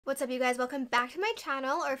What's up, you guys? Welcome back to my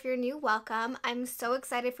channel, or if you're new, welcome. I'm so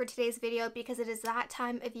excited for today's video because it is that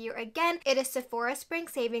time of year again. It is Sephora Spring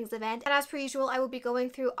Savings Event, and as per usual, I will be going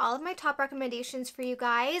through all of my top recommendations for you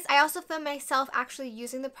guys. I also filmed myself actually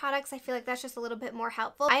using the products. I feel like that's just a little bit more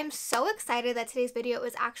helpful. I am so excited that today's video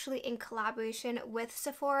is actually in collaboration with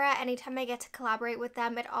Sephora. Anytime I get to collaborate with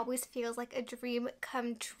them, it always feels like a dream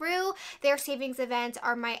come true. Their savings events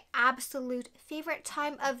are my absolute favorite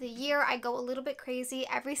time of the year. I go a little bit crazy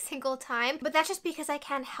every single time, but that's just because I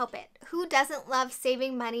can't help it. Who doesn't love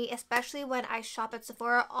saving money, especially when I shop at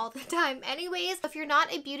Sephora all the time anyways? If you're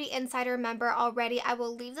not a Beauty Insider member already, I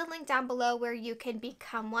will leave the link down below where you can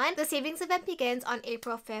become one. The savings event begins on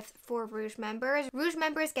April 5th for Rouge members. Rouge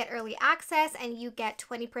members get early access and you get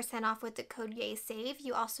 20% off with the code YAYSAVE.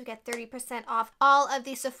 You also get 30% off all of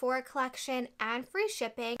the Sephora collection and free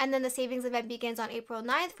shipping. And then the savings event begins on April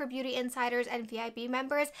 9th for Beauty Insiders and VIB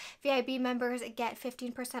members. VIB members get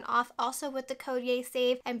 15% off also with the code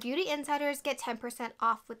YAYSAVE, and Beauty Insiders get 10%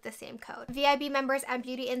 off with the same code. VIB members and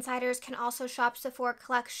Beauty Insiders can also shop Sephora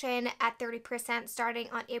collection at 30% starting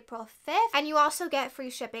on April 5th, and you also get free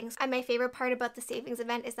shipping. And my favorite part about the savings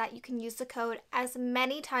event is that you can use the code as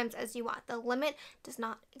many times as you want. The limit does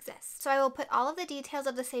not exist. So I will put all of the details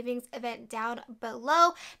of the savings event down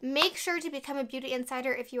below. Make sure to become a Beauty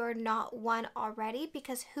Insider if you are not one already,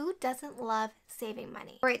 because who doesn't love saving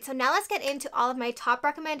money? All right, so now let's get into all of my top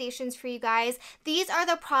recommendations for you guys. These are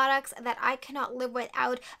the products that I cannot live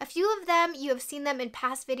without. A few of them, you have seen them in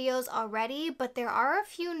past videos already, but there are a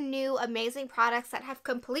few new amazing products that have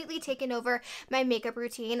completely taken over my makeup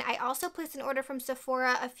routine. I also placed an order from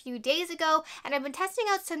Sephora a few days ago, and I've been testing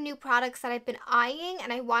out some new products that I've been eyeing,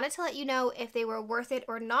 and I wanted to let you know if they were worth it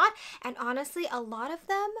or not, and honestly, a lot of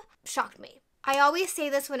them shocked me. I always say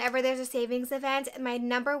this whenever there's a savings event. My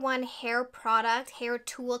number one hair product, hair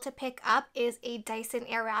tool to pick up is a Dyson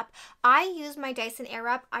Airwrap. I use my Dyson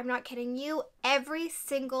Airwrap, I'm not kidding you, every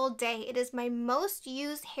single day. It is my most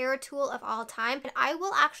used hair tool of all time, and I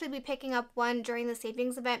will actually be picking up one during the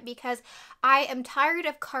savings event because I am tired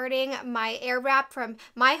of carting my Airwrap from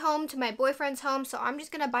my home to my boyfriend's home, so I'm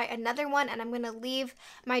just gonna buy another one and I'm gonna leave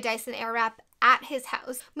my Dyson Airwrap at his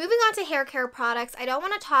house. Moving on to hair care products, I don't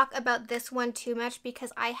want to talk about this one too much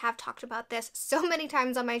because I have talked about this so many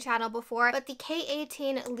times on my channel before, but the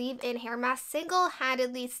K18 leave-in hair mask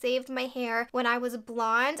single-handedly saved my hair when I was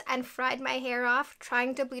blonde and fried my hair off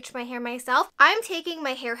trying to bleach my hair myself. I'm taking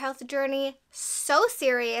my hair health journey so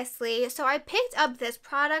seriously, so I picked up this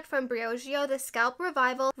product from Briogeo, the Scalp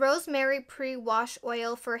Revival Rosemary Pre-Wash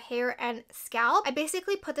Oil for hair and scalp. I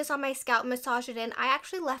basically put this on my scalp, massage it in. I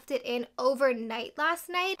actually left it in overnight last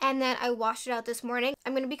night, and then I washed it out this morning.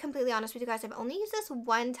 I'm going to be completely honest with you guys, I've only used this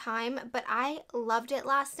one time, but I loved it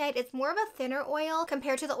last night. It's more of a thinner oil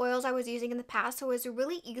compared to the oils I was using in the past, so it was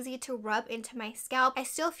really easy to rub into my scalp. I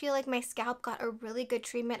still feel like my scalp got a really good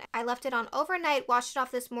treatment. I left it on overnight, washed it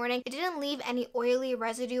off this morning. It didn't leave any oily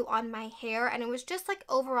residue on my hair, and it was just like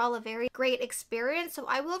overall a very great experience. So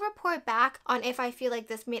I will report back on if I feel like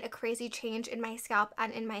this made a crazy change in my scalp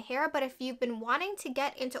and in my hair, but if you've been wanting to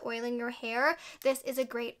get into oiling your hair, this is a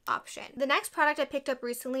great option. The next product I picked up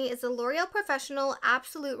recently is the L'Oreal Professional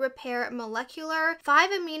Absolute Repair Molecular 5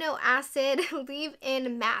 Amino Acid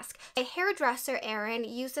Leave-In Mask. A hairdresser, Erin,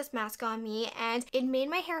 used this mask on me and it made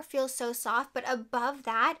my hair feel so soft, but above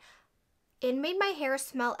that, it made my hair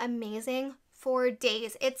smell amazing for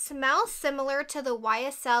days. It smells similar to the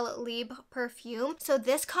YSL Libre perfume, so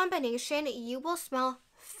this combination, you will smell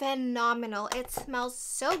phenomenal. It smells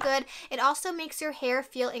so good. It also makes your hair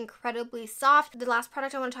feel incredibly soft. The last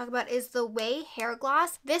product I want to talk about is the Way Hair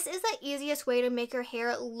Gloss. This is the easiest way to make your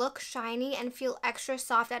hair look shiny and feel extra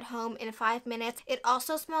soft at home in 5 minutes. It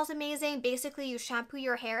also smells amazing. Basically, you shampoo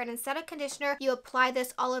your hair and instead of conditioner, you apply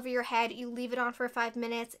this all over your head, you leave it on for 5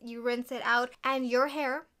 minutes, you rinse it out, and your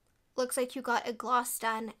hair looks like you got a gloss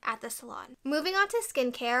done at the salon. Moving on to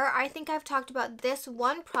skincare, I think I've talked about this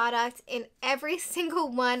one product in every single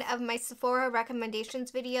one of my Sephora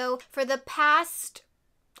recommendations video for the past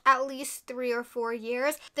at least 3 or 4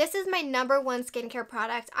 years. This is my number one skincare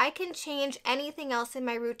product. I can change anything else in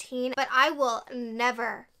my routine, but I will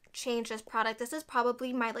never change this product. This is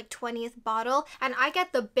probably my like 20th bottle, and I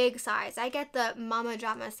get the big size. I get the Mama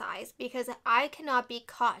Jama size because I cannot be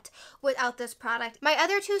caught without this product. My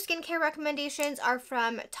other two skincare recommendations are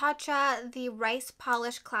from Tatcha, the Rice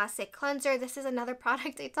Polish Classic Cleanser. This is another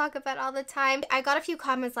product I talk about all the time. I got a few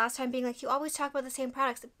comments last time being like, you always talk about the same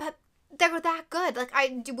products, but they're that good. Like,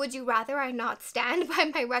 would you rather I not stand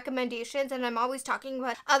by my recommendations and I'm always talking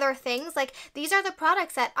about other things? Like, these are the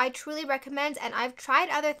products that I truly recommend, and I've tried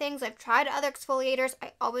other things. I've tried other exfoliators.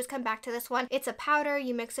 I always come back to this one. It's a powder.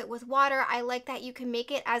 You mix it with water. I like that you can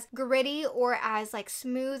make it as gritty or as like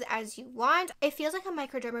smooth as you want. It feels like a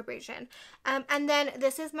microdermabrasion. And then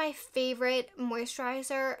this is my favorite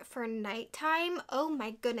moisturizer for nighttime. Oh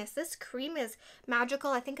my goodness, this cream is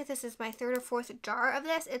magical. I think this is my third or fourth jar of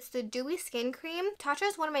this. It's the Dewy Skin Cream. Tatcha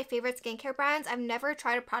is one of my favorite skincare brands. I've never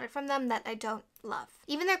tried a product from them that I don't love.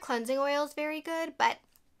 Even their cleansing oil is very good, but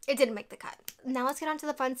it didn't make the cut. Now let's get on to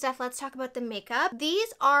the fun stuff. Let's talk about the makeup.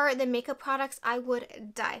 These are the makeup products I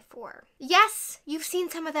would die for. Yes, you've seen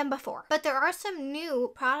some of them before, but there are some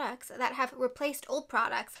new products that have replaced old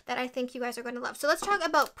products that I think you guys are going to love. So let's talk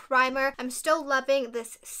about primer. I'm still loving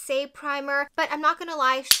this Say primer, but I'm not going to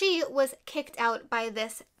lie, she was kicked out by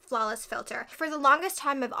this Flawless filter. For the longest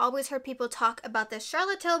time, I've always heard people talk about this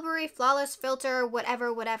Charlotte Tilbury Flawless filter,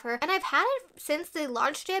 whatever, and I've had it since they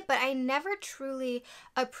launched it, but I never truly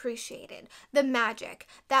appreciated the magic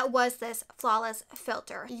that was this Flawless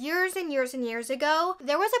filter. Years and years and years ago,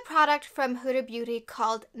 there was a product from Huda Beauty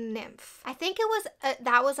called Nymph. I think it was,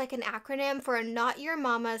 that was like an acronym for Not Your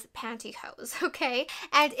Mama's Pantyhose, okay?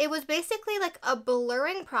 And it was basically like a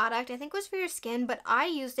blurring product. I think it was for your skin, but I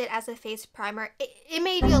used it as a face primer. It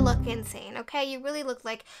made you look insane, okay? You really look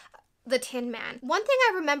like the Tin Man. One thing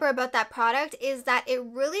I remember about that product is that it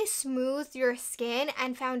really smoothed your skin,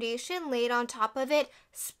 and foundation laid on top of it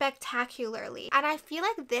spectacularly. And I feel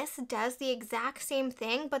like this does the exact same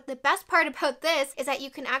thing, but the best part about this is that you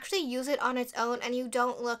can actually use it on its own and you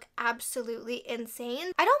don't look absolutely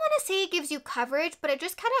insane. I don't want to say it gives you coverage, but it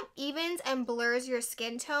just kind of evens and blurs your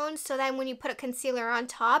skin tone, so then when you put a concealer on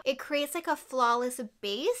top, it creates like a flawless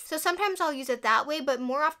base. So sometimes I'll use it that way, but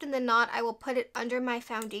more often than not, I will put it under my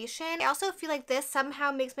foundation. I also feel like this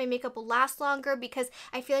somehow makes my makeup last longer because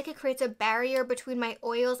I feel like it creates a barrier between my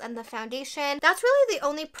oils and the foundation. That's really the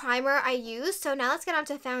only primer I use. So now let's get on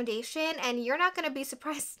to foundation, and you're not going to be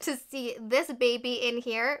surprised to see this baby in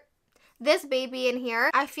here.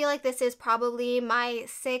 I feel like this is probably my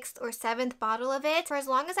 6th or 7th bottle of it. For as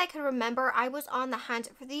long as I can remember, I was on the hunt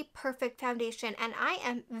for the perfect foundation, and I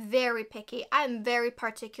am very picky. I'm very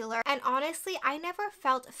particular, and honestly, I never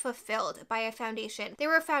felt fulfilled by a foundation. There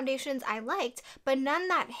were foundations I liked, but none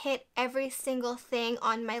that hit every single thing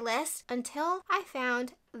on my list until I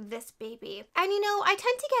found this baby. And you know, I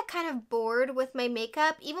tend to get kind of bored with my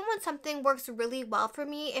makeup. Even when something works really well for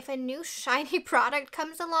me, if a new shiny product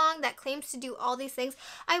comes along that claims to do all these things,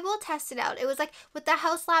 I will test it out. It was like with the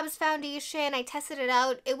House Labs foundation, I tested it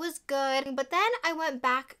out, it was good, but then I went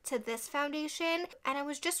back to this foundation and I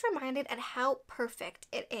was just reminded at how perfect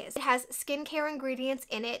it is. It has skincare ingredients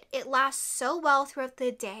in it. It lasts so well throughout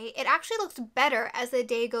the day. It actually looks better as the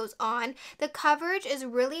day goes on. The coverage is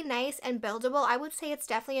really nice and buildable. I would say it's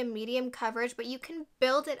definitely a medium coverage, but you can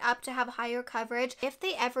build it up to have higher coverage. If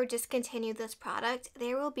they ever discontinue this product,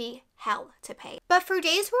 there will be hell to pay. But for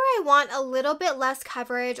days where I want a little bit less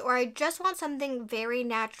coverage or I just want something very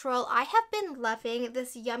natural, I have been loving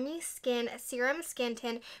this Yummy Skin Serum Skin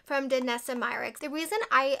Tint from Danessa Myricks. The reason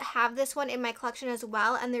I have this one in my collection as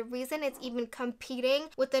well, and the reason it's even competing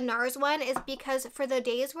with the NARS one, is because for the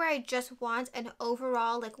days where I just want an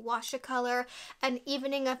overall like wash of color, an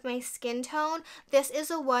evening of my skin tone, this is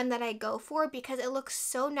the one that I go for because it looks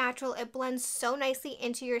so natural. It blends so nicely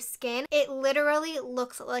into your skin. It literally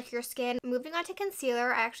looks like your skin. Moving on to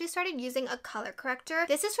concealer, I actually started using a color corrector.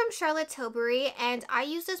 This is from Charlotte Tilbury, and I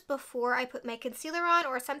use this before I put my concealer on,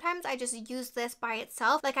 or sometimes I just use this by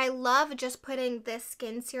itself. Like, I love just putting this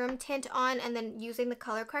skin serum tint on and then using the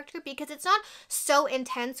color corrector because it's not so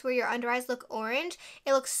intense where your under eyes look orange.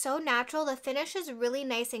 It looks so natural. The finish is really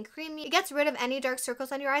nice and creamy. It gets rid of any dark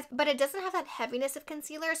circles on your eyes, but it doesn't have that heaviness of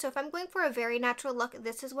concealer. So if I'm going for a very natural look,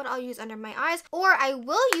 this is what I'll use under my eyes, or I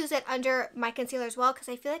will use it under my concealer as well because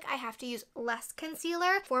I feel like I have to use less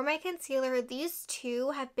concealer. For my concealer, these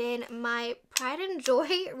two have been my pride and joy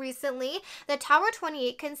recently. The Tower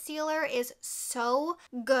 28 concealer is so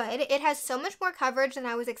good. It has so much more coverage than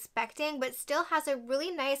I was expecting, but still has a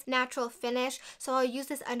really nice natural finish, so I'll use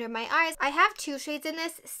this under my eyes. I have two shades in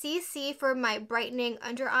this, CC for my brightening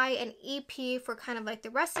under eye and EP for kind of like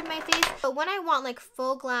the rest of my face. But when I want like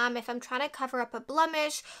full glam, if I'm trying to cover up a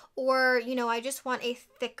blemish, or you know, I just want a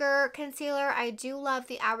thicker concealer, I do love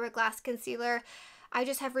the Hourglass concealer. I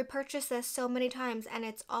just have repurchased this so many times and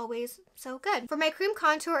it's always so good. For my cream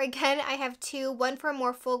contour, again, I have two, one for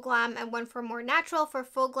more full glam and one for more natural. For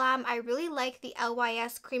full glam, I really like the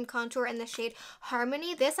LYS cream contour in the shade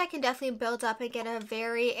Harmony. This I can definitely build up and get a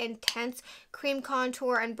very intense cream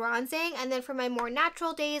contour and bronzing. And then for my more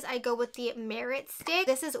natural days, I go with the Merit stick.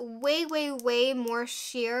 This is way more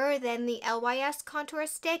sheer than the LYS contour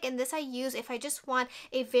stick, and this I use if I just want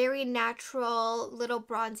a very natural little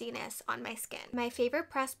bronziness on my skin. My favorite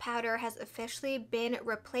pressed powder has officially been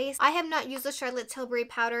replaced. I have not used the Charlotte Tilbury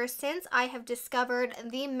powder since I have discovered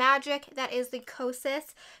the magic that is the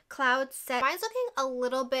Kosas Cloud Set. Mine's looking a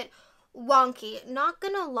little bit wonky, not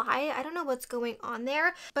gonna lie. I don't know what's going on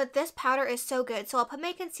there, but this powder is so good. So I'll put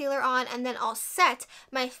my concealer on and then I'll set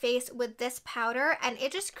my face with this powder, and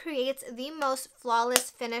it just creates the most flawless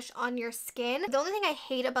finish on your skin. The only thing I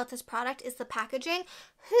hate about this product is the packaging.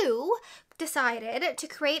 Who decided to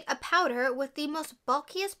create a powder with the most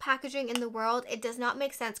bulkiest packaging in the world? It does not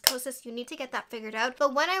make sense. Kosas, you need to get that figured out.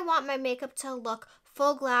 But when I want my makeup to look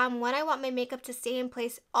full glam, when I want my makeup to stay in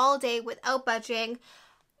place all day without budging,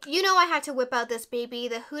 you know I had to whip out this baby,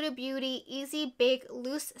 the Huda Beauty Easy Bake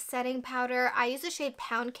Loose Setting Powder. I use the shade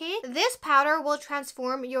Pound Cake. This powder will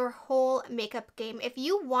transform your whole makeup game. If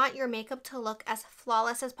you want your makeup to look as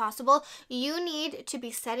flawless as possible, you need to be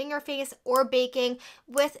setting your face or baking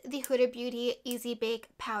with the Huda Beauty Easy Bake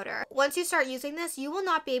Powder. Once you start using this, you will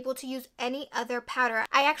not be able to use any other powder.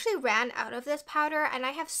 I actually ran out of this powder and I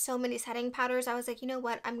have so many setting powders. I was like, you know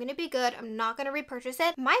what? I'm gonna be good. I'm not gonna repurchase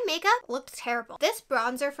it. My makeup looked terrible. This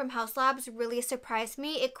bronzer from Haus Labs really surprised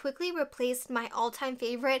me. It quickly replaced my all-time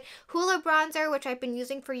favorite Hoola bronzer, which I've been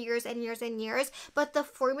using for years and years and years, but the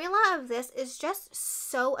formula of this is just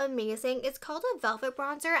so amazing. It's called a velvet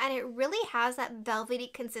bronzer and it really has that velvety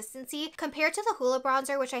consistency compared to the Hoola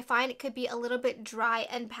bronzer, which I find it could be a little bit dry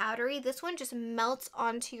and powdery. This one just melts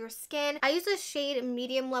onto your skin. I use the shade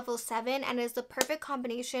Medium Level 7 and is the perfect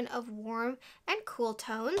combination of warm and cool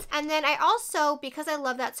tones. And then I also, because I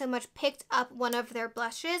love that so much, picked up one of their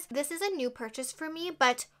blushes. This is a new purchase for me,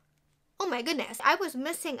 but oh my goodness, I was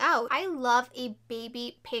missing out. I love a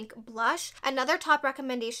baby pink blush. Another top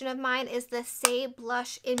recommendation of mine is the Say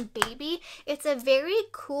blush in Baby. It's a very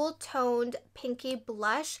cool toned pinky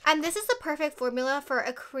blush, and this is the perfect formula for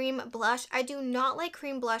a cream blush. I do not like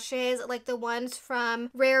cream blushes like the ones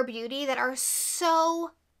from Rare Beauty that are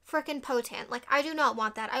so freaking potent. Like, I do not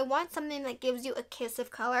want that. I want something that gives you a kiss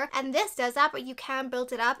of color, and this does that, but you can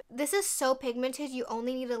build it up. This is so pigmented, you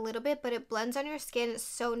only need a little bit, but it blends on your skin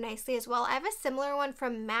so nicely as well. I have a similar one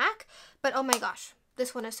from MAC, but oh my gosh,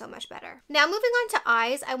 this one is so much better. Now moving on to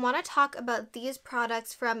eyes, I want to talk about these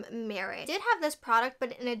products from Merit. I did have this product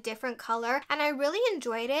but in a different color and I really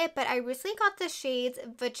enjoyed it, but I recently got the shades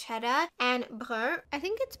Vachetta and Brun. I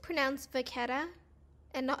think it's pronounced Vachetta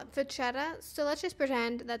and not Vachetta, so let's just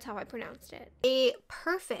pretend that's how I pronounced it. A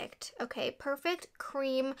perfect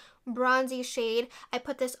cream bronzy shade. I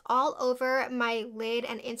put this all over my lid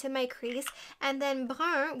and into my crease, and then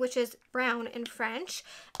Brun, which is brown in French,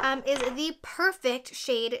 is the perfect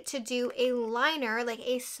shade to do a liner, like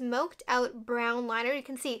a smoked out brown liner. You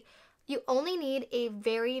can see you only need a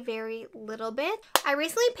very little bit. I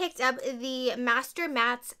recently picked up the Master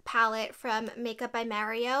Mattes palette from Makeup by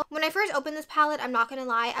Mario. When I first opened this palette, I'm not gonna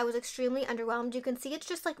lie, I was extremely underwhelmed. You can see it's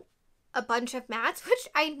just like a bunch of mattes, which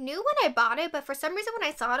I knew when I bought it, but for some reason when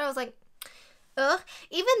I saw it, I was like, ugh.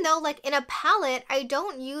 Even though like in a palette, I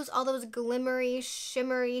don't use all those glimmery,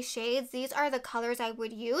 shimmery shades. These are the colors I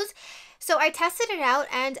would use. So I tested it out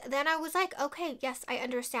and then I was like, okay, yes, I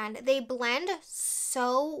understand. They blend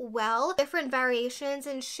so well. Different variations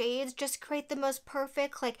and shades just create the most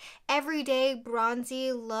perfect, like everyday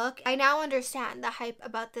bronzy look. I now understand the hype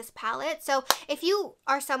about this palette. So if you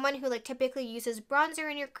are someone who like typically uses bronzer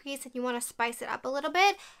in your crease and you want to spice it up a little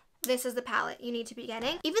bit, this is the palette you need to be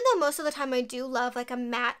getting. Even though most of the time I do love like a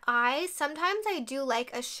matte eye, sometimes I do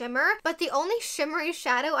like a shimmer, but the only shimmery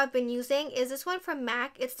shadow I've been using is this one from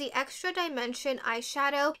MAC. It's the Extra Dimension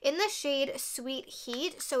eyeshadow in the shade Sweet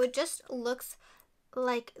Heat, so it just looks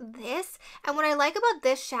like this. And what I like about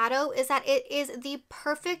this shadow is that it is the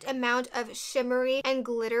perfect amount of shimmery and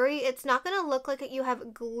glittery. It's not gonna look like you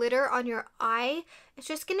have glitter on your eye. It's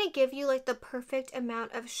just gonna give you like the perfect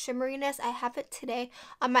amount of shimmeriness. I have it today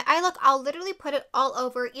on my eye. Look, I'll literally put it all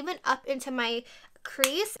over, even up into my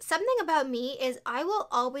crease. Something about me is I will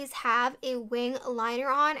always have a wing liner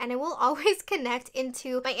on and it will always connect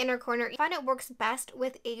into my inner corner. I find it works best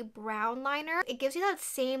with a brown liner. It gives you that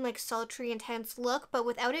same like sultry, intense look, but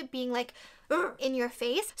without it being like in your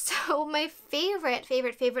face. So my favorite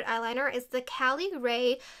eyeliner is the Cali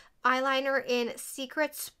Ray eyeliner in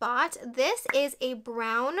Secret Spot. This is a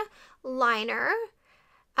brown liner.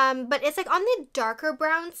 But it's like on the darker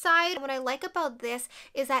brown side. What I like about this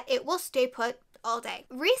is that it will stay put all day.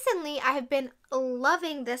 Recently, I have been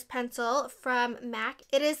loving this pencil from MAC.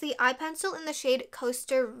 It is the eye pencil in the shade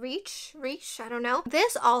Coaster Reach, I don't know.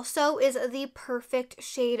 This also is the perfect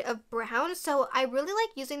shade of brown, so I really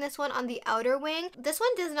like using this one on the outer wing. This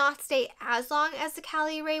one does not stay as long as the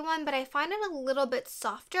Cali Ray one, but I find it a little bit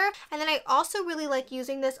softer. And then I also really like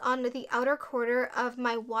using this on the outer corner of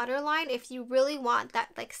my waterline if you really want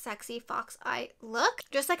that like sexy fox eye look.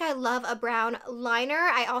 Just like I love a brown liner,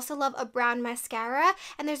 I also love a brown mascara,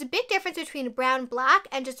 and there's a big difference between brown black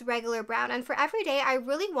and just regular brown, and for every day I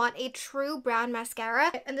really want a true brown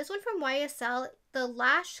mascara. And this one from YSL, the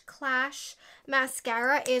Lash Clash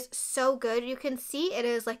mascara, is so good. You can see it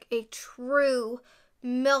is like a true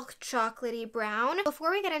milk chocolatey brown. Before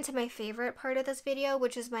we get into my favorite part of this video,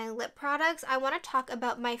 which is my lip products, I want to talk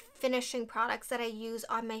about my finishing products that I use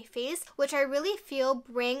on my face, which I really feel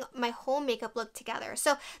bring my whole makeup look together.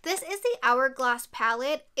 So this is the Hourglass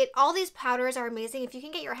palette. All these powders are amazing. If you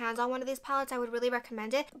can get your hands on one of these palettes, I would really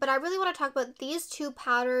recommend it. But I really want to talk about these two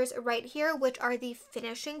powders right here, which are the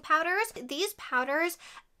finishing powders. These powders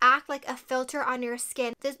act like a filter on your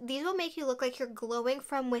skin. These will make you look like you're glowing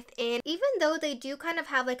from within. Even though they do kind of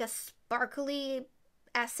have like a sparkly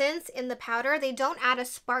essence in the powder, they don't add a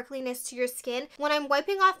sparkliness to your skin. When I'm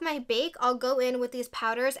wiping off my bake, I'll go in with these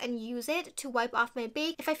powders and use it to wipe off my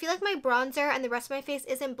bake. If I feel like my bronzer and the rest of my face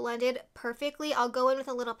isn't blended perfectly, I'll go in with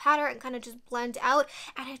a little powder and kind of just blend out,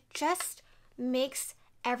 and it just makes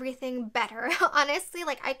everything better. Honestly,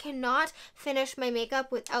 like I cannot finish my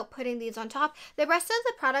makeup without putting these on top. The rest of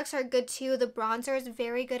the products are good too. The bronzer is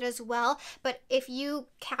very good as well, but if you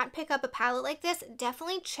can't pick up a palette like this,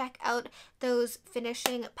 definitely check out those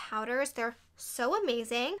finishing powders. They're so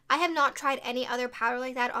amazing. I have not tried any other powder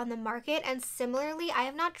like that on the market, and similarly, I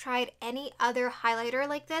have not tried any other highlighter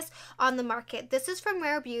like this on the market. This is from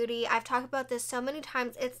Rare Beauty. I've talked about this so many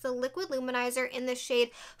times. It's the liquid luminizer in the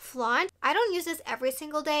shade Flaunt. I don't use this every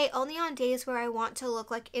single day, only on days where I want to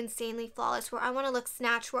look like insanely flawless, where I want to look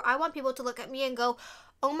snatched, where I want people to look at me and go,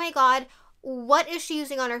 oh my god, what is she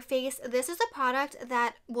using on her face? This is a product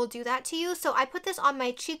that will do that to you. So I put this on my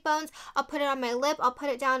cheekbones, I'll put it on my lip, I'll put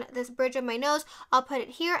it down this bridge of my nose, I'll put it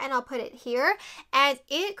here, and I'll put it here, and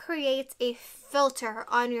it creates a filter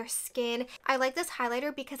on your skin. I like this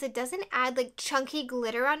highlighter because it doesn't add like chunky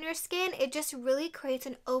glitter on your skin. It just really creates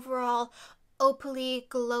an overall opaly,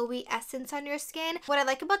 glowy essence on your skin. What I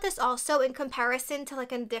like about this also, in comparison to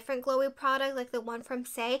like a different glowy product like the one from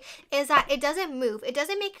Say, is that it doesn't move. It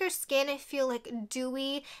doesn't make your skin feel like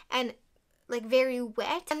dewy and like very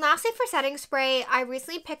wet. And lastly, for setting spray, I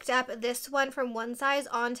recently picked up this one from One Size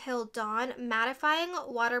On Till Dawn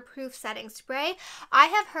Mattifying Waterproof Setting Spray. I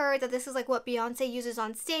have heard that this is like what Beyonce uses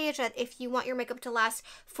on stage, that if you want your makeup to last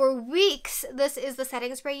for weeks, this is the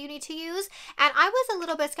setting spray you need to use. And I was a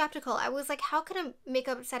little bit skeptical. I was like, how can a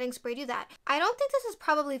makeup setting spray do that? I don't think this is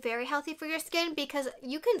probably very healthy for your skin because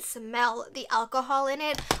you can smell the alcohol in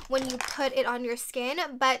it when you put it on your skin,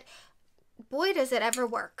 but boy does it ever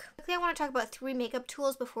work. Quickly, I want to talk about 3 makeup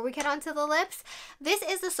tools before we get onto the lips. This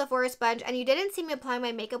is the Sephora sponge, and you didn't see me apply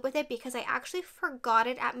my makeup with it because I actually forgot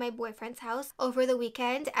it at my boyfriend's house over the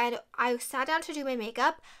weekend, and I sat down to do my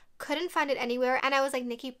makeup, couldn't find it anywhere, and I was like,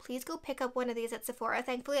 Nikki, please go pick up one of these at Sephora.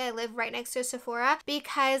 Thankfully, I live right next to Sephora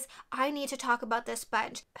because I need to talk about this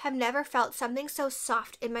sponge. I have never felt something so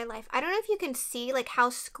soft in my life. I don't know if you can see like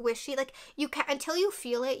how squishy, like you can, until you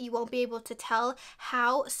feel it, you won't be able to tell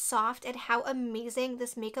how soft and how amazing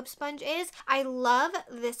this makeup sponge is. I love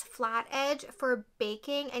this flat edge for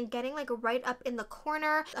baking and getting like right up in the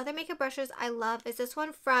corner. The other makeup brushes I love is this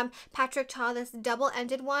one from Patrick Ta, this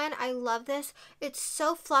double-ended one. I love this. It's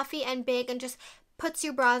so fluffy and big and just puts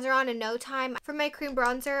your bronzer on in no time. For my cream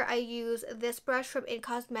bronzer, I use this brush from In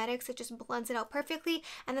Cosmetics. It just blends it out perfectly.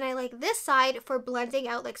 And then I like this side for blending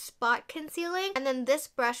out like spot concealing. And then this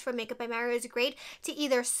brush from Makeup by Mario is great to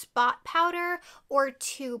either spot powder or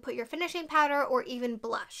to put your finishing powder or even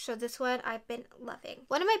blush. So this one I've been loving.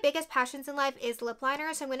 One of my biggest passions in life is lip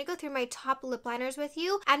liners. So I'm going to go through my top lip liners with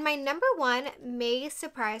you. And my number one may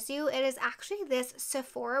surprise you. It is actually this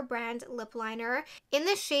Sephora brand lip liner in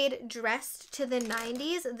the shade Dressed to the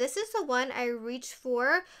 90s. This is the one I reach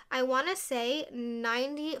for, I want to say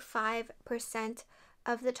 95%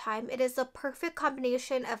 of the time. It is the perfect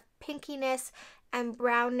combination of pinkiness and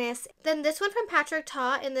brownness. Then this one from Patrick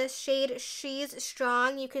Ta in the shade She's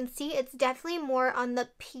Strong. You can see it's definitely more on the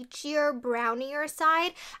peachier, brownier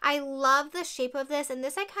side. I love the shape of this, and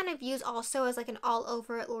this I kind of use also as like an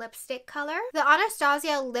all-over lipstick color. The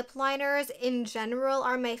Anastasia lip liners in general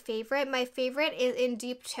are my favorite. My favorite is in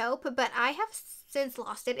Deep Taupe, but I have since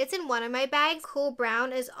lost it. It's in one of my bags. Cool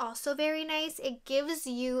Brown is also very nice. It gives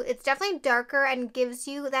you, it's definitely darker and gives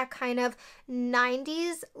you that kind of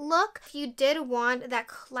 90s look. If you did want that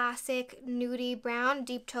classic nudie brown,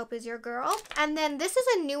 Deep Taupe is your girl. And then this is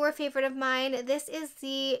a newer favorite of mine. This is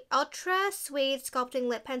the Ultra Suede Sculpting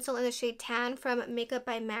Lip Pencil in the shade Tan from Makeup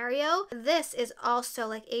by Mario. This is also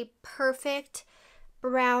like a perfect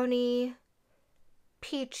brownie,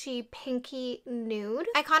 peachy, pinky nude.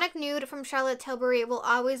 Iconic Nude from Charlotte Tilbury will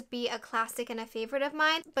always be a classic and a favorite of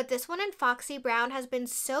mine, but this one in Foxy Brown has been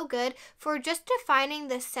so good for just defining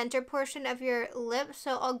the center portion of your lip.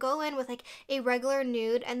 So I'll go in with like a regular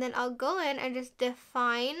nude, and then I'll go in and just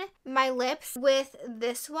define my lips with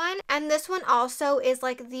this one. And this one also is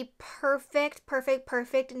like the perfect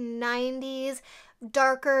 90s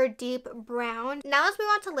darker deep brown. Now let's move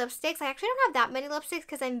on to lipsticks. I actually don't have that many lipsticks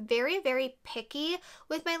because I'm very picky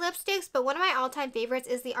with my lipsticks, but one of my all-time favorites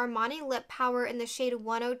is the Armani Lip Power in the shade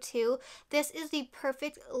 102. This is the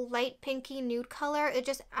perfect light pinky nude color. It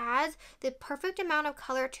just adds the perfect amount of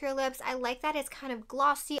color to your lips. I like that it's kind of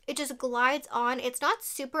glossy. It just glides on. It's not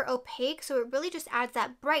super opaque, so it really just adds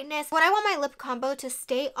that brightness. When I want my lip combo to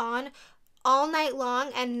stay on all night long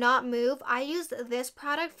and not move, I use this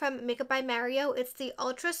product from Makeup by Mario. It's the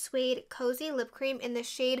Ultra Suede Cozy Lip Cream in the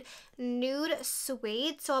shade Nude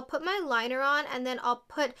Suede. So I'll put my liner on, and then I'll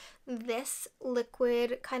put this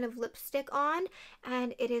liquid kind of lipstick on,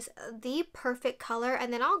 and it is the perfect color.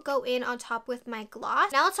 And then I'll go in on top with my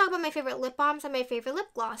gloss. Now let's talk about my favorite lip balms and my favorite lip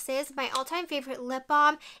glosses. My all-time favorite lip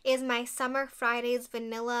balm is my Summer Fridays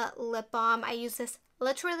Vanilla Lip Balm. I use this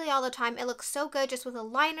literally all the time. It looks so good just with a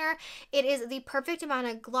liner. It is the perfect amount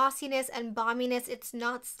of glossiness and balminess. It's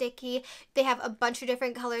not sticky. They have a bunch of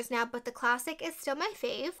different colors now, but the classic is still my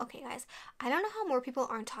fave. Okay guys, I don't know how more people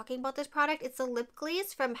aren't talking about this product. It's the lip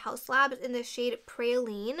glaze from House Labs in the shade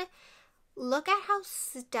Praline. Look at how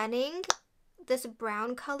stunning this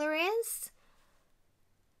brown color is.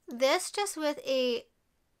 This just with a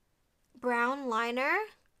brown liner.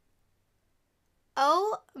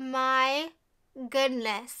 Oh my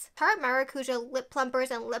goodness. Tarte Maracuja lip plumpers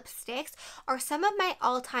and lipsticks are some of my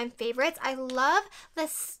all-time favorites. I love the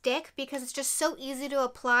stick because it's just so easy to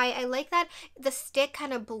apply. I like that the stick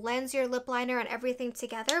kind of blends your lip liner and everything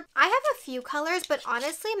together. I have a few colors, but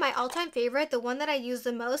honestly my all-time favorite, the one that I use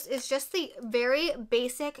the most, is just the very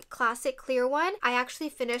basic classic clear one. I actually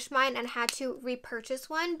finished mine and had to repurchase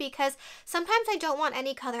one because sometimes I don't want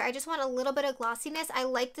any color. I just want a little bit of glossiness. I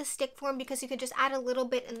like the stick form because you can just add a little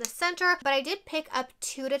bit in the center, but I did pick up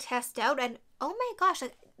 2 to test out, and oh my gosh,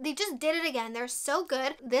 like, they just did it again. They're so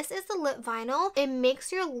good. This is the lip vinyl. It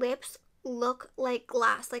makes your lips look like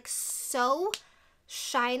glass, like so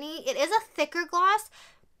shiny. It is a thicker gloss,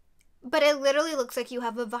 but it literally looks like you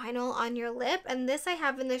have a vinyl on your lip. And this I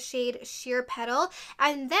have in the shade Sheer Petal.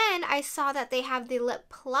 And then I saw that they have the lip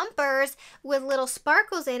plumpers with little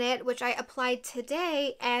sparkles in it, which I applied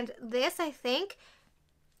today, and this I think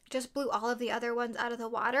just blew all of the other ones out of the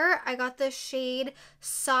water. I got the shade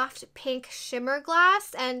Soft Pink Shimmer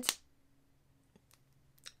Glass, and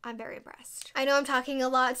I'm very impressed. I know I'm talking a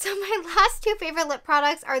lot, so my last 2 favorite lip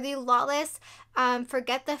products are the Lawless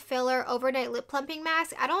Forget the Filler Overnight Lip Plumping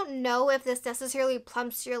Mask. I don't know if this necessarily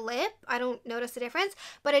plumps your lip. I don't notice the difference,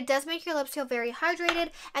 but it does make your lips feel very hydrated.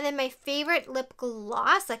 And then my favorite lip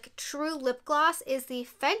gloss, like true lip gloss, is the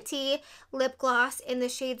Fenty lip gloss in the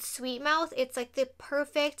shade Sweet Mouth. It's like the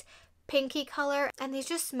perfect pinky color, and these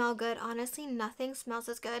just smell good. Honestly, nothing smells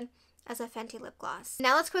as good as a Fenty lip gloss.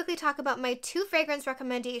 Now let's quickly talk about my 2 fragrance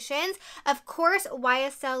recommendations. Of course,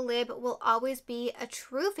 YSL Lib will always be a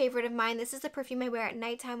true favorite of mine. This is the perfume I wear at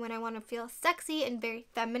nighttime when I want to feel sexy and very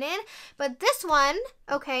feminine. But this one,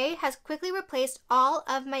 okay, has quickly replaced all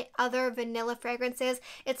of my other vanilla fragrances.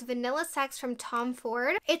 It's Vanilla Sex from Tom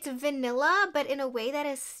Ford. It's vanilla, but in a way that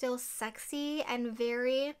is still sexy and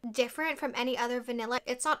very different from any other vanilla.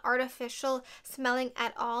 It's not artificial smelling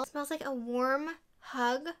at all. It smells like a warm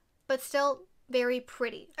hug, but still very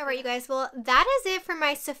pretty. Alright you guys, well that is it for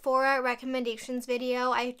my Sephora recommendations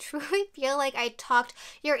video. I truly feel like I talked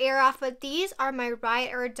your ear off, but these are my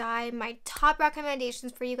ride or die, my top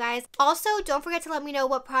recommendations for you guys. Also, don't forget to let me know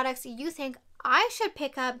what products you think I should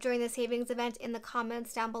pick up during the savings event in the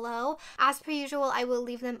comments down below. As per usual, I will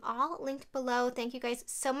leave them all linked below. Thank you guys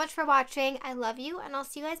so much for watching. I love you, and I'll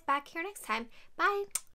see you guys back here next time. Bye!